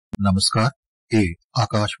नमस्कार, ये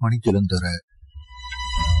आकाशवाणी जलंधर है।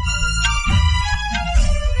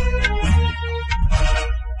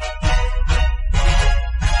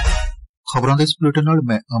 खबरों के इस बुलेटिन नाल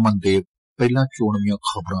मैं अमन देव। पहला चोणवीं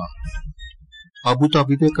खबरां। आबू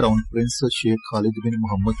धाबी के क्राउन प्रिंस शेख खालिद बिन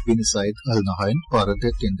मोहम्मद बिन जायद अल नहायन भारत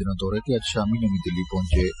के 3 दिना दौरे ते अज शामी नवी दिल्ली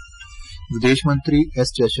पहुंचे। विदेश मंत्री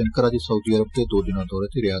एस जयशंकर अज सऊदी अरब के 2 दिना दौरे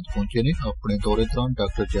ते रियाद पहुंचे ने। अपने दौरे दौरान डॉ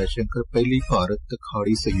जयशंकर पहली भारत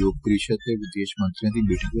खाड़ी सहयोग परिषद के विदेश मंत्रियों की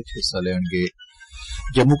मीटिंग में हिस्सा लैणगे।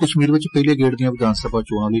 जम्मू कश्मीर में पहले गेड़ दी विधानसभा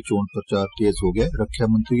चोणां लई चोण प्रचार तेज हो गया। रक्षा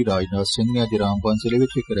मंत्री राजनाथ सिंह ने अज रामबन जिले में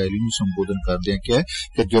एक रैली नूं संबोधन करदे कहा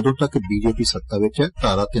कि जदों तक बीजेपी सत्ता विच है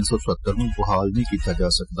धारा 370 नूं बहाल नहीं किया जा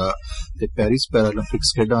सकदा ते पेरिस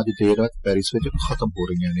पैरालंपिक्स खेडां अज देर रात पेरिस विच खत्म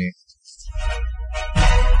हो रहीआं ने।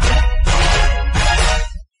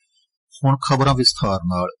 हुण खबरां विस्तार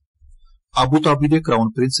नाल। आबू धाबी के क्राउन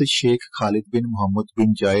प्रिंस शेख खालिद बिन मोहम्मद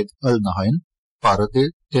बिन जायद अल नहायन भारत के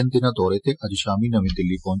 3 दिना दौरे ते अज शामी नवी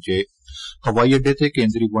दिल्ली पहुंचे। हवाई अड्डे ते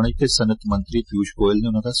केंद्रीय वणज ते सनत मंत्री पीयूष गोयल ने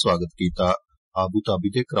उन्हां दा स्वागत कीता। आबू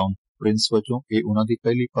धाबी के क्राउन प्रिंस वजों यह उन्हां दी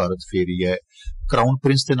पहली भारत फेरी है। क्राउन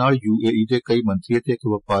प्रिंस दे नाल यूएई के कई मंत्री ते एक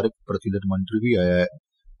वपारक प्रतिनिधिमंडल भी आया है।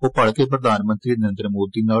 वो भड़के प्रधानमंत्री नरेंद्र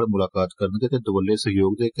मोदी नाल मुलाकात करनगे ते दवल्ले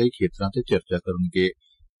सहयोग के कई खेत्रां ते चर्चा करनगे।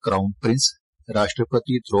 क्राउन प्रिंस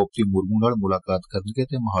राष्ट्रपति द्रौपदी मुर्मू नाल मुलाकात करनगे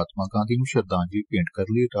ते महात्मा गांधी नूं श्रद्धांजलि भेंट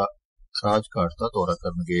करन लई राजघाट का दौरा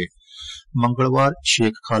करनगे। मंगलवार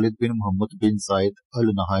शेख खालिद बिन मोहम्मद बिन जायद अल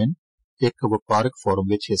नहायन एक वपारक फोरम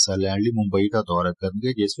में हिस्सा लैण लई मुंबई का दौरा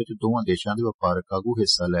करनगे, जिस विच दोवां देशां दे वपारक आगू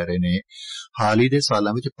हिस्सा लै रहे ने। हाल ही दे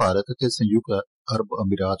सालां विच भारत ते संयुक्त अरब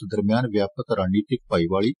अमीरात दरमियान व्यापक रणनीतिक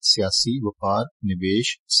भाईवाली, सियासी, वपार,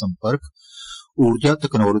 निवेश, संपर्क, ऊर्जा,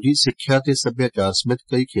 तकनोलोजी, सिक्ख्या ते सभ्याचार समेत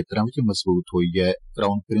कई खेत्रां विच मजबूत होई है।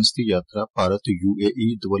 क्राउन प्रिंस की यात्रा भारत यूएई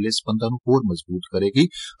दवल्ले संबंधां नूं होर मजबूत करेगी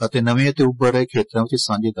अते नवें अते उभर रहे खेत्रां विच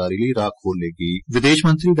सांझेदारी लई राह खोलेगी। विदेश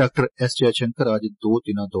मंत्री डॉ एस जयशंकर अज 2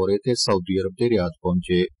 दिना दौरे ते सऊदी अरब दे रियाद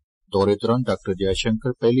पहुंचे। दौरे दौरान डॉ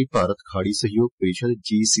जयशंकर पहली भारत खाड़ी सहयोग परिषद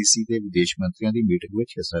जीसीसी के विदेश मंत्रियों की मीटिंग में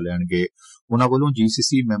हिस्सा लैणगे। उन्हां वल्लों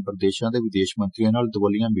जीसीसी मैंबर देशां दे विदेश मंत्रियों नाल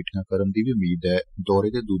दवल्लियां मीटिंगां करन दी भी उम्मीद है।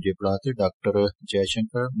 दौरे के दूजे पड़ाव ते डॉ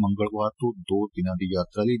जयशंकर मंगलवार तो 2 दिनां दी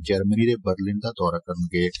यात्रा लई जर्मनी के बर्लिन का दौरा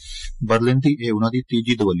करनगे। बर्लिन की यह उन्हां दी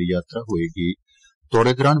तीजी दवल्ली यात्रा होएगी।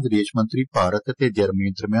 दौरे दौरान विदेश मंत्री भारत ते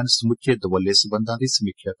जर्मनी दरमियान समुचे दवल्ले संबंधां दी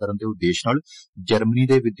समीक्षा करन दे उद्देश नाल जर्मनी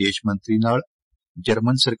के विदेश मंत्री नाल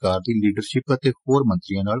जर्मन सरकार की लीडरशिप और होर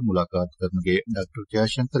मंत्रियों नाल मुलाकात करनगे। डॉ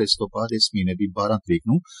जयशंकर इस तो बाद इस महीने की 12 तरीक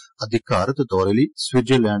नूं अधिकारत दौरे लई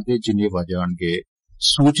स्विट्जरलैंड के जिनेवा जाणगे।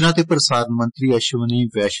 सूचना ते प्रसारण मंत्री अश्विनी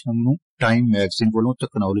वैष्णव नूं टाइम मैगजीन वल्लों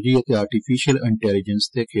तकनोलोजी और आर्टिफिशियल इंटैलीजेंस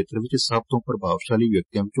के खेत्र में सब तो प्रभावशाली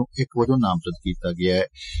व्यक्तियों विचों एक वजों नामजद किया गया है।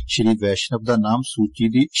 श्री वैष्णव का नाम सूची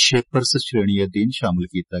की शेपर्स श्रेणी अधीन शामिल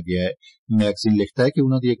किया गया है। मैगजीन लिखता है कि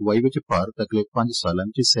उन्हों की अगवाई में भारत अगले 5 सालों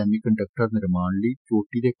में सैमी कंडक्टर निर्माण लई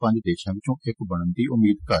चोटी के 5 देशों विचों एक बनने की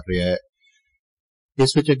उम्मीद कर रहा है।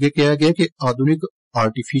 इस विच अगे कहा गया कि आधुनिक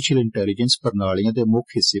आर्टिफिशियल इंटैलीजेंस प्रणालियों के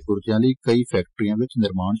मुख्य हिस्से पुर्जों लई कई फैक्टरियों में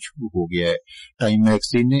निर्माण शुरू हो गया है। टाइम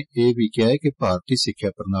मैगजीन ने यह भी कहा है कि भारतीय सिक्ख्या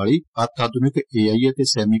प्रणाली अत्याधुनिक एआई और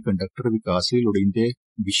सैमी कंडक्टर विकास लई लोड़ींदे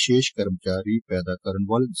विशेष कर्मचारी पैदा करने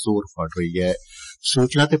वाल जोर फड़ रही है।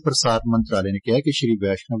 सूचना ते प्रसारण मंत्रालय ने कहा कि श्री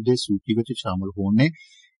वैष्णव के सूची में शामिल होने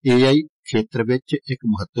ने एआई खेत्र में एक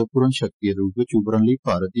महत्वपूर्ण शक्ति के रूप में उभरन लई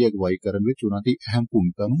भारत की अगवाई करने में उन्हां दी अहम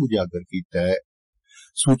भूमिका नूं उजागर किया है।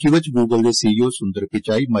 सूची में गूगल के सीईओ सुंदर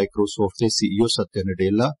पिचाई, माइक्रोसॉफ्ट के सीईओ सत्य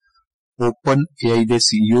नडेला, ओपन एआई के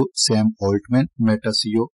CEO Sam Altman, Meta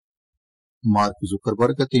CEO mark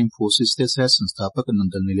Zuckerberg और इंफोसिस के सह संस्थापक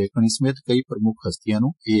नंदन नीलेकणी समेत कई प्रमुख हस्तियों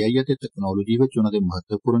को एआई और तकनोलोजी में उन्होंने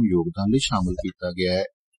महत्वपूर्ण योगदान लई शामिल किया गया है।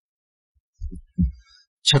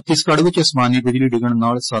 छत्तीसगढ़ में आसमानी बिजली डिगण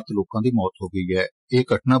नाल 7 लोगों की मौत हो गई है। यह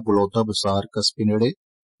घटना बलौदा बसार कस्बे नेड़े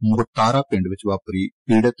मोटारा पिंड विच वापरी।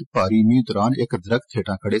 पीड़ित भारी मींह दौरान एक दरख्त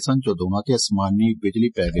हेठां खड़े सन जो दोवां ते आसमानी बिजली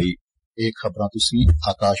पै गई। ਇਹ खबरां तुसीं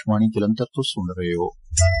आकाशवाणी जलंधर तो सुन रहे हो।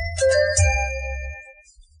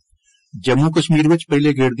 जम्मू कश्मीर विच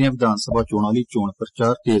पहले गेड़ दी विधानसभा चोणां लई चोण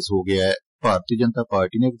प्रचार तेज हो गया है। भारतीय जनता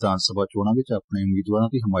पार्टी ने विधानसभा चोणां विच अपने उम्मीदवारों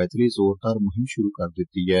की हिमायत लई जोरदार मुहिम शुरू कर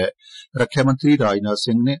दी है। रक्षा मंत्री राजनाथ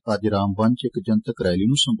सिंह ने अज रामबन च एक जनतक रैली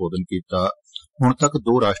नूं संबोधन किया। हुण तक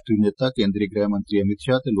 2 राष्ट्रीय नेता केंद्रीय गृह मंत्री अमित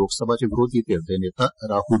शाह ते लोक सभा च विरोधी धिर दे नेता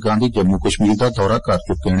राहुल गांधी जम्मू कश्मीर का दौरा कर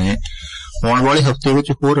चुके हैं। आने वाले हफ्ते में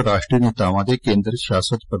होर राष्ट्रीय नेतावां दे केंद्र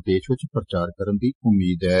शासित प्रदेश विच प्रचार करने की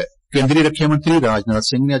उम्मीद है। ਕੇਂਦਰੀ ਰੱਖਿਆ ਮੰਤਰੀ ਰਾਜਨਾਥ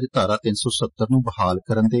ਸਿੰਘ ਨੇ ਅੱਜ ਧਾਰਾ 370 ਨੂੰ ਬਹਾਲ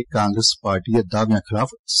ਕਰਨ ਦੇ ਕਾਂਗਰਸ ਪਾਰਟੀ ਦੇ ਦਾਅਵਿਆਂ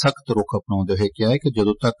ਖਿਲਾਫ ਸਖਤ ਰੁਖ ਅਪਣਾਉਂਦੇ ਹੋਏ ਕਿਹਾ ਹੈ ਕਿ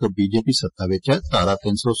ਜਦੋਂ ਤੱਕ ਬੀਜੇਪੀ ਸੱਤਾ ਵਿੱਚ ਹੈ ਧਾਰਾ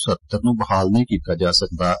 370 ਨੂੰ ਬਹਾਲ ਨਹੀਂ ਕੀਤਾ ਜਾ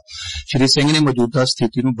ਸਕਦਾ। ਸ਼੍ਰੀ ਸਿੰਘ ਨੇ ਮੌਜੂਦਾ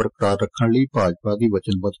ਸਥਿਤੀ ਨੂੰ ਬਰਕਰਾਰ ਰੱਖਣ ਲਈ ਭਾਜਪਾ ਦੀ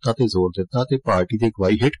ਵਚਨਬੱਧਤਾ ਤੇ ਜ਼ੋਰ ਦਿੱਤਾ ਤੇ ਪਾਰਟੀ ਦੀ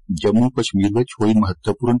ਅਗਵਾਈ ਹੇਠ ਜੰਮੂ ਕਸ਼ਮੀਰ ਵਿੱਚ ਹੋਈ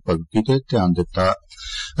ਮਹੱਤਵਪੂਰਨ ਪ੍ਰਗਤੀ ਤੇ ਧਿਆਨ ਦਿੱਤਾ।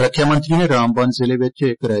 ਰੱਖਿਆ ਮੰਤਰੀ ਨੇ ਰਾਮਬਨ ਜ਼ਿਲ੍ਹੇ ਵਿੱਚ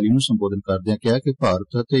ਇੱਕ ਰੈਲੀ ਨੂੰ ਸੰਬੋਧਨ ਕਰਦਿਆਂ ਕਿਹਾ ਕਿ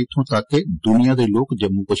ਭਾਰਤ ਅਤੇ ਇੱਥੋਂ ਤੱਕ ਕਿ ਦੁਨੀਆ ਦੇ ਲੋਕ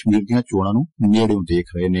ਜੰਮੂ ਕਸ਼ਮੀਰ ਦੀਆਂ ਚੋਣਾਂ ਨੂੰ ਨੇੜਿਓਂ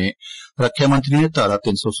ਦੇਖ ਰਹੇ ਨੇ। ਰੱਖਿਆ ਮੰਤਰੀ ਨੇ ਧਾਰਾ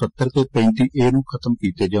 370 ਤੇ 35A ਨੂੰ ਖਤਮ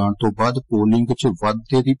ਕੀਤੇ ਜਾਣ ਤੋਂ ਬਾਅਦ ਪੋਲਿੰਗ ਵਿੱਚ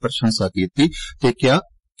ਵਾਧੇ ਦੀ ਪ੍ਰਸ਼ੰਸਾ ਕੀਤੀ ਤੇ ਕਿਹਾ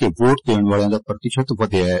ਕਿ ਵੋਟ ਦੇਣ ਵਾਲਿਆਂ ਦਾ ਪ੍ਰਤੀਸ਼ਤ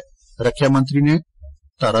ਵਧਿਆ ਹੈ। ਰੱਖਿਆ ਮੰਤਰੀ ਨੇ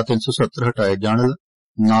ਧਾਰਾ 370 ਹਟਾਏ ਜਾਣ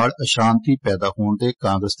ਨਾਲ ਅਸ਼ਾਂਤੀ ਪੈਦਾ ਹੋਣ ਦੇ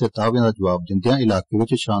ਕਾਂਗਰਸ ਦੇ ਦਾਅਵਿਆਂ ਦਾ ਜਵਾਬ ਦਿੰਦਿਆਂ ਇਲਾਕੇ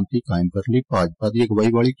ਵਿੱਚ ਸ਼ਾਂਤੀ ਕਾਇਮ ਕਰਨ ਲਈ ਭਾਜਪਾ ਦੀ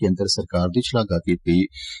ਅਗਵਾਈ ਵਾਲੀ ਕੇਂਦਰ ਸਰਕਾਰ ਦੀ ਸ਼ਲਾਘਾ ਕੀਤੀ।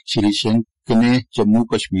 ਸ਼੍ਰੀ ਸਿੰਘ ਨੇ ਜੰਮੂ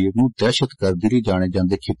ਕਸ਼ਮੀਰ ਨੂੰ ਦਹਿਸ਼ਤਗਰਦੀ ਲਈ ਜਾਣੇ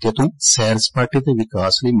ਜਾਂਦੇ ਖਿੱਤੇ ਤੋਂ ਸੈਰ ਸਪਾਟੇ ਤੇ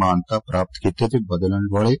ਵਿਕਾਸ ਲਈ ਮਾਨਤਾ ਪ੍ਰਾਪਤ ਖਿੱਤੇ ਤੇ ਬਦਲਣ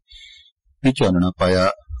ਵਾਲੇ ਵੀ ਚਾਨਣਾ ਪਾਇਆ।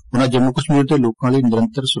 ਉਨ੍ਹਾਂ ਜੰਮੂ ਕਸ਼ਮੀਰ ਦੇ ਲੋਕਾਂ ਲਈ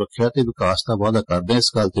ਨਿਰੰਤਰ ਸੁਰੱਖਿਆ ਤੇ ਵਿਕਾਸ ਦਾ ਵਾਅਦਾ ਕਰਦਿਆਂ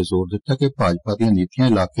ਇਸ ਗੱਲ ਤੇ ਜ਼ੋਰ ਦਿੱਤਾ ਕਿ ਭਾਜਪਾ ਦੀਆਂ ਨੀਤੀਆਂ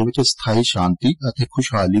ਇਲਾਕੇ ਵਿੱਚ ਸਥਾਈ ਸ਼ਾਂਤੀ ਅਤੇ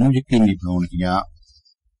ਖੁਸ਼ਹਾਲੀ ਨੂੰ ਯਕੀਨੀ ਬਣਾਉਣਗੀਆਂ।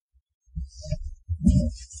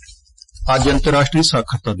 ਅੱਜ ਅੰਤਰਰਾਸ਼ਟਰੀ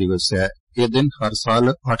ਸਾਖਰਤਾ ਦਿਵਸ ਹੈ। ਇਹ ਦਿਨ ਹਰ ਸਾਲ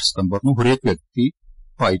 8 ਸਤੰਬਰ ਨੂੰ ਹਰੇਕ ਵਿਅਕਤੀ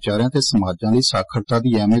ਭਾਈਚਾਰਿਆਂ ਤੇ ਸਮਾਜਾਂ ਲਈ ਸਾਖਰਤਾ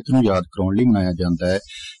ਦੀ ਅਹਿਮੀਅਤ ਨੂੰ ਯਾਦ ਕਰਾਉਣ ਲਈ ਮਨਾਇਆ ਜਾਂਦਾ ਹੈ।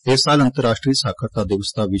 ਇਸ ਸਾਲ ਅੰਤਰਰਾਸ਼ਟਰੀ ਸਾਖਰਤਾ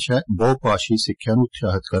ਦਿਵਸ ਦਾ ਵਿਸ਼ਾ ਹੈ ਬਹੁਭਾਸ਼ੀ ਸਿੱਖਿਆ ਨੂੰ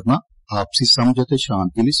ਉਤਸ਼ਾਹਿਤ ਕਰਨਾ, ਆਪਸੀ ਸਮਝ ਅਤੇ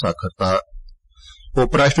ਸ਼ਾਂਤੀ ਲਈ ਸਾਖਰਤਾ।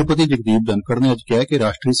 ਉਪ ਰਾਸ਼ਟਰਪਤੀ ਜਗਦੀਪ ਧਨਖੜ ਨੇ ਅੱਜ ਕਿਹਾ ਕਿ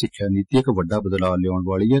ਰਾਸ਼ਟਰੀ ਸਿੱਖਿਆ ਨੀਤੀ ਇੱਕ ਵੱਡਾ ਬਦਲਾਅ ਲਿਆਉਣ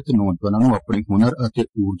ਵਾਲੀ ਹੈ ਤੇ ਨੌਜਵਾਨਾਂ ਨੂੰ ਆਪਣੀ ਹੁਨਰ ਅਤੇ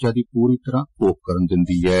ਊਰਜਾ ਦੀ ਪੂਰੀ ਤਰ੍ਹਾਂ ਘੋਖ ਕਰਨ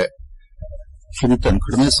ਦਿੰਦੀ ਹੈ। ਸ਼੍ਰੀ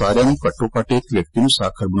ਧਨਖੜ ਨੇ ਸਾਰਿਆਂ ਨੂੰ ਘੱਟੋ-ਘੱਟ ਇੱਕ ਵਿਅਕਤੀ ਨੂੰ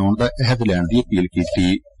ਸਾਖਰ ਬਣਾਉਣ ਦਾ ਅਹਿਦ ਲੈਣ ਦੀ ਅਪੀਲ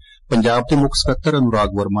ਕੀਤੀ। ਪੰਜਾਬ ਦੇ ਮੁੱਖ ਸਕੱਤਰ ਅਨੁਰਾਗ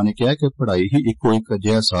ਵਰਮਾ ਨੇ ਕਿਹਾ ਕਿ ਪੜ੍ਹਾਈ ਹੀ ਇੱਕੋ ਇੱਕ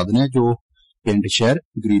ਅਜਿਹਾ ਸਾਧਨ ਹੈ ਜੋ ਪਿੰਡ ਸ਼ਹਿਰ,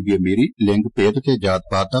 ਗਰੀਬੀ ਅਮੀਰੀ, ਲਿੰਗ ਭੇਦ ਤੇ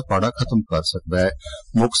ਜਾਤ-ਪਾਤ ਦਾ ਪਾੜਾ ਖਤਮ ਕਰ ਸਕਦਾ ਹੈ।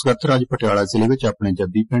 ਮੁੱਖ ਸਕੱਤਰ ਅੱਜ ਪਟਿਆਲਾ ਜ਼ਿਲ੍ਹੇ ਵਿੱਚ ਆਪਣੇ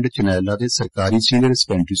ਜੱਦੀ ਪਿੰਡ ਚਨੈਲਾ ਦੇ ਸਰਕਾਰੀ ਸੀਨੀਅਰ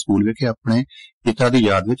ਸੈਕੰਡਰੀ ਸਕੂਲ ਵਿਖੇ ਆਪਣੇ ਪਿਤਾ ਦੀ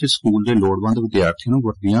ਯਾਦ ਵਿੱਚ ਸਕੂਲ ਦੇ ਲੋੜਵੰਦ ਵਿਦਿਆਰਥੀਆਂ ਨੂੰ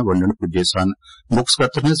ਵਰਦੀਆਂ ਵੰਡਣ ਪੁੱਜੇ ਸਨ। ਮੁੱਖ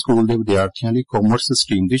ਸਕੱਤਰ ਨੇ ਸਕੂਲ ਦੇ ਵਿਦਿਆਰਥੀਆਂ ਲਈ ਕਾਮਰਸ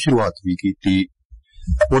ਸਟਰੀਮ ਦੀ ਸ਼ੁਰੂਆਤ ਵੀ ਕੀਤੀ।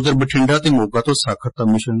 ਉਧਰ ਬਠਿੰਡਾ ਤੇ ਮੋਗਾ ਤੋਂ ਸਾਖਰਤਾ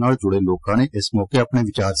ਮਿਸ਼ਨ ਨਾਲ ਜੁੜੇ ਲੋਕਾਂ ਨੇ ਇਸ ਮੌਕੇ ਆਪਣੇ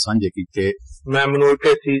ਵਿਚਾਰ ਸਾਂਝੇ ਕੀਤੇ। ਮੈਂ ਮਨੋਜ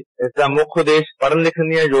ਢੇਸੀ। ਇਸ ਦਾ ਮੁੱਖ ਉਦੇਸ਼ ਪੜ੍ਹਨ ਲਿਖਣ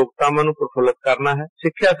ਦੀਆਂ ਯੋਗਤਾਵਾਂ ਨੂੰ ਪ੍ਰਫੁੱਲਤ ਕਰਨਾ ਹੈ।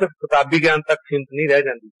 ਸਿੱਖਿਆ ਸਿਰਫ ਕਿਤਾਬੀ ਗਿਆਨ ਤੱਕ ਸੀਮਿਤ ਨਹੀਂ ਰਹਿ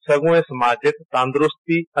ਜਾਂਦੀ, ਸਗੋਂ ਇਹ ਸਮਾਜਿਕ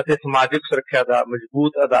ਤੰਦਰੁਸਤੀ ਅਤੇ ਸਮਾਜਿਕ ਸੁਰੱਖਿਆ ਦਾ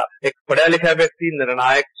ਮਜ਼ਬੂਤ ਆਧਾਰ। ਇੱਕ ਪੜ੍ਹਿਆ ਲਿਖਿਆ ਵਿਅਕਤੀ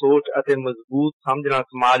ਨਿਰਣਾਇਕ ਸੋਚ ਅਤੇ ਮਜ਼ਬੂਤ ਸਮਝ ਨਾਲ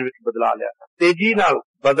ਸਮਾਜ ਵਿੱਚ ਬਦਲਾਅ ਲਿਆ ਸਕਦਾ। ਤੇਜ਼ੀ ਨਾਲ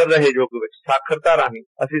ਬਦਲ ਰਹੇ ਯੁੱਗ ਵਿੱਚ ਸਾਖਰਤਾ ਰਾਹੀਂ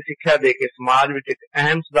ਅਸੀਂ ਸਿੱਖਿਆ ਦੇ ਕੇ ਸਮਾਜ ਵਿੱਚ ਇੱਕ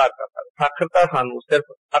ਅਹਿਮ ਸੁਧਾਰ ਕਰ ਸਕਦੇ। ਸਾਖਰਤਾ ਸਾਨੂੰ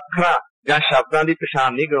ਸਿਰਫ ਅੱਖਰਾਂ ਜਾਂ ਸ਼ਬਦਾਂ ਦੀ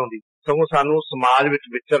ਪਛਾਣ ਨਹੀਂ ਕਰਾਉਂਦੀ, ਸਗੋਂ ਸਾਨੂੰ ਸਮਾਜ ਵਿੱਚ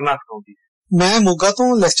ਵਿਚਰਨਾ ਸਿਖਾਉਂਦੀ ਹੈ। ਮੈਂ ਮੋਗਾ ਤੋਂ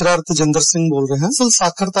ਲੈਕਚਰਰ ਤਜਿੰਦਰ ਸਿੰਘ ਬੋਲ ਰਿਹਾ ਹਾਂ।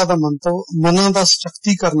 ਸਾਖਰਤਾ ਦਾ ਮੰਤਵ ਮਨਾਂ ਦਾ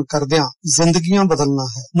ਸਸ਼ਕਤੀਕਰਨ ਕਰਦਿਆਂ ਜ਼ਿੰਦਗੀਆਂ ਬਦਲਣਾ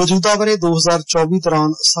ਹੈ। ਮੌਜੂਦਾ ਵਰੇ 2024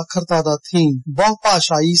 ਦੌਰਾਨ ਸਾਖਰਤਾ ਦਾ ਥੀਮ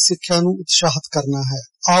ਬਹੁਭਾਸ਼ਾਈ ਸਿੱਖਿਆ ਨੂੰ ਉਤਸ਼ਾਹਿਤ ਕਰਨਾ ਹੈ।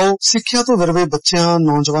 ਆਓ ਸਿੱਖਿਆ ਤੋਂ ਵਿਰਵੇ ਬੱਚਿਆਂ,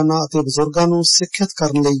 ਨੌਜਵਾਨਾਂ ਅਤੇ ਬਜ਼ੁਰਗਾਂ ਨੂੰ ਸਿੱਖਿਅਤ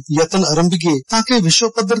ਕਰਨ ਲਈ ਯਤਨ ਆਰੰਭੀਏ ਤਾਂ ਕਿ ਵਿਸ਼ਵ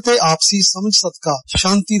ਪੱਧਰ ਤੇ ਆਪਸੀ ਸਮਝ ਸਦਕਾ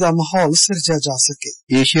ਸ਼ਾਂਤੀ ਦਾ ਮਾਹੌਲ ਸਿਰਜਿਆ ਜਾ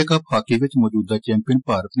ਸਕੇ। ਏਸ਼ੀਆ ਕੱਪ ਹਾਕੀ ਵਿੱਚ ਮੌਜੂਦਾ ਚੈਂਪੀਅਨ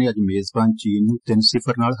ਭਾਰਤ ਨੇ ਅੱਜ ਮੇਜ਼ਬਾਨ ਚੀਨ ਨੂੰ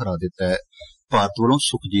 3-0 ਨਾਲ ਹਰਾ ਦਿੱਤਾ ਹੈ। ਭਾਰਤ ਵੱਲੋਂ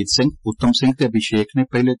ਸੁਖਜੀਤ ਸਿੰਘ, ਉੱਤਮ ਸਿੰਘ ਤੇ ਅਭਿਸ਼ੇਕ ਨੇ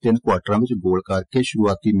ਪਹਿਲੇ 3 ਕੁਆਟਰਾਂ ਵਿੱਚ ਗੋਲ ਕਰਕੇ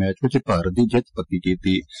ਸ਼ੁਰੂਆਤੀ ਮੈਚ ਵਿੱਚ ਭਾਰਤ ਦੀ ਜਿੱਤ ਪੱਕੀ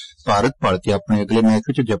ਕੀਤੀ। ਭਾਰਤ ਭਲਕੇ ਆਪਣੇ ਅਗਲੇ ਮੈਚ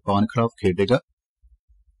ਵਿੱਚ ਜਾਪਾਨ ਖਿਲਾਫ ਖੇਡੇਗਾ।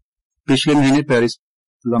 ਪਿਛਲੇ ਮਹੀਨੇ ਪੈਰਿਸ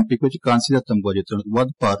ਓਲੰਪਿਕ ਵਿੱਚ ਕਾਂਸੀ ਦਾ ਤਮਗਾ ਜਿੱਤਣ ਤੋਂ ਬਾਅਦ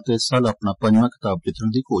ਭਾਰਤ ਇਸ ਸਾਲ ਆਪਣਾ 5ਵਾਂ ਖਿਤਾਬ ਜਿੱਤਣ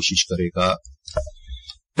ਦੀ ਕੋਸ਼ਿਸ਼ ਕਰੇਗਾ।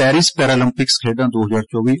 ਪੈਰਿਸ ਪੈਰਾਲੰਪਿਕਸ ਖੇਡਾਂ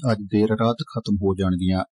 2024 ਅੱਜ ਦੇਰ ਰਾਤ ਖਤਮ ਹੋ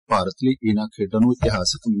ਜਾਣਗੀਆਂ। ਭਾਰਤ ਲਈ ਇਹਨਾਂ ਖੇਡਾਂ ਨੂੰ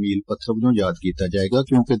ਇਤਿਹਾਸਕ ਮੀਲ ਪੱਥਰ ਵਜੋਂ ਯਾਦ ਕੀਤਾ ਜਾਏਗਾ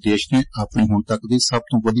ਕਿਉਂਕਿ ਦੇਸ਼ ਨੇ ਆਪਣੀ ਹੁਣ ਤੱਕ ਦੀ ਸਭ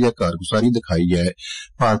ਤੋਂ ਵਧੀਆ ਕਾਰਗੁਜ਼ਾਰੀ ਦਿਖਾਈ ਹੈ।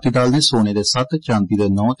 ਭਾਰਤੀ ਦਲ ਨੇ ਸੋਨੇ ਦੇ 7, ਚਾਂਦੀ ਦੇ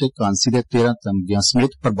 9 ਤੇ ਕਾਂਸੀ ਦੇ 13 ਤਮਗਿਆਂ ਸਮੇਤ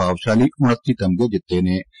ਪ੍ਰਭਾਵਸ਼ਾਲੀ 29 ਤਮਗੇ ਜਿੱਤੇ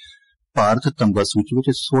ਨੇ। ਭਾਰਤ ਤਮਗਾ ਸੂਚੀ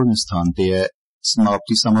ਵਿੱਚ 16ਵੇਂ ਸਥਾਨ ਤੇ ਹੈ।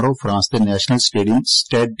 ਸਮਾਪਤੀ ਸਮਾਰੋਹ ਫਰਾਂਸ ਦੇ national stadium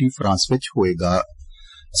Stead D France ਵਿੱਚ ਹੋਏਗਾ।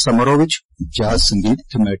 ਸਮਾਰੋਹ ਵਿੱਚ ਜਾਜ਼ ਸੰਗੀਤ,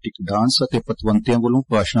 ਥੀਮੈਟਿਕ ਡਾਂਸ ਅਤੇ ਪਤਵੰਤਿਆਂ ਵੱਲੋਂ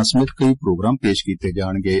ਭਾਸ਼ਣਾਂ ਸਮੇਤ ਕਈ ਪ੍ਰੋਗਰਾਮ ਪੇਸ਼ ਕੀਤੇ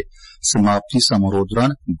ਜਾਣਗੇ। ਸਮਾਪਤੀ ਸਮਾਰੋਹ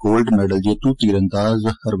ਦੌਰਾਨ ਗੋਲਡ ਮੈਡਲ ਜੇਤੂ ਤੀਰਅੰਦਾਜ਼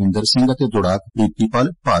ਹਰਵਿੰਦਰ ਸਿੰਘ ਅਤੇ ਦੌੜਾਕ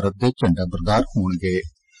ਪ੍ਰੀਤੀਪਾਲ ਭਾਰਤ ਦੇ ਝੰਡਾ ਬਰਦਾਰ ਹੋਣਗੇ।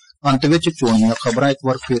 ਅੰਤ ਵਿੱਚ ਚੋਣਵੀਆਂ ਖਬਰਾਂ ਇੱਕ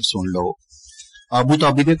ਵਾਰ ਫਿਰ ਸੁਣ ਲਓ। ਆਬੂ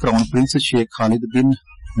ਧਾਬੀ ਦੇ ਕਰਾਊਨ ਪ੍ਰਿੰਸ ਸ਼ੇਖ ਖਾਲਿਦ ਬਿਨ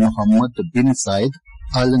ਮੁਹੰਮਦ ਬਿਨ ਜ਼ਾਇਦ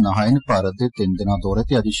ਅਲ ਨਹਾਇਨ ਭਾਰਤ ਦੇ 3 ਦਿਨਾਂ ਦੌਰੇ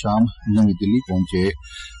ਤੇ ਅੱਜ ਸ਼ਾਮ ਨਵੀਂ ਦਿੱਲੀ ਪਹੁੰਚੇ।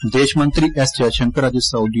 ਵਿਦੇਸ਼ ਮੰਤਰੀ ਐਸ ਜੈਸ਼ੰਕਰ ਅੱਜ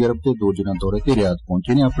ਸਾਊਦੀ ਅਰਬ ਦੇ 2 ਦਿਨਾਂ ਦੌਰੇ ਤੇ ਰਿਆਦ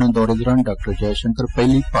ਪਹੁੰਚੇ ਨੇ। ਆਪਣੇ ਦੌਰੇ ਦੌਰਾਨ ਡਾਕਟਰ ਜੈਸ਼ੰਕਰ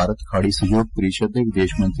ਪਹਿਲੀ ਭਾਰਤ ਖਾੜੀ ਸਹਿਯੋਗ ਪਰਿਸ਼ਦ ਦੇ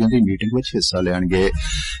ਵਿਦੇਸ਼ ਮੰਤਰੀਆਂ ਦੀ ਮੀਟਿੰਗ ਵਿੱਚ ਹਿੱਸਾ ਲੈਣਗੇ।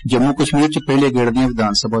 ਜੰਮੂ ਕਸ਼ਮੀਰ 'ਚ ਪਹਿਲੇ ਗੇੜ ਦੀਆਂ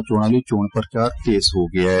ਵਿਧਾਨ ਸਭਾ ਚੋਣਾਂ ਲਈ ਚੋਣ ਪ੍ਰਚਾਰ ਤੇਜ਼ ਹੋ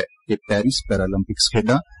ਗਿਆ ਹੈ ਤੇ ਪੈਰਿਸ ਪੈਰਾਲੰਪਿਕਸ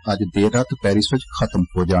ਖੇਡਾਂ ਅੱਜ ਦੇਰ ਰਾਤ ਪੈਰਿਸ ਵਿੱਚ ਖਤਮ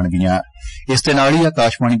ਹੋ ਜਾਣਗੀਆਂ। ਇਸ ਦੇ ਨਾਲ ਹੀ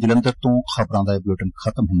ਆਕਾਸ਼ਵਾਣੀ ਜਲੰਧਰ ਤੋਂ ਖਬਰਾਂ ਦਾ ਇਹ ਬੁਲੇਟਿਨ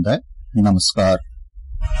ਖਤਮ ਹੁੰਦਾ ਹੈ। ਨਮਸਕਾਰ।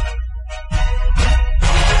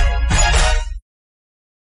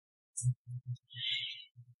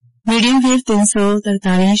 मीडियम वेव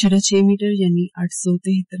 343.6 मीटर यानी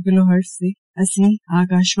 873 किलोहर्ट्ज से ਅਸੀਂ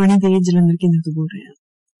ਆਕਾਸ਼ਵਾਣੀ ਦੇ ਜਲੰਧਰ ਕੇਂਦਰ ਤੋਂ ਬੋਲ ਰਹੇ ਹਾਂ।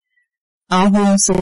 ਆਓ ਹੁਣ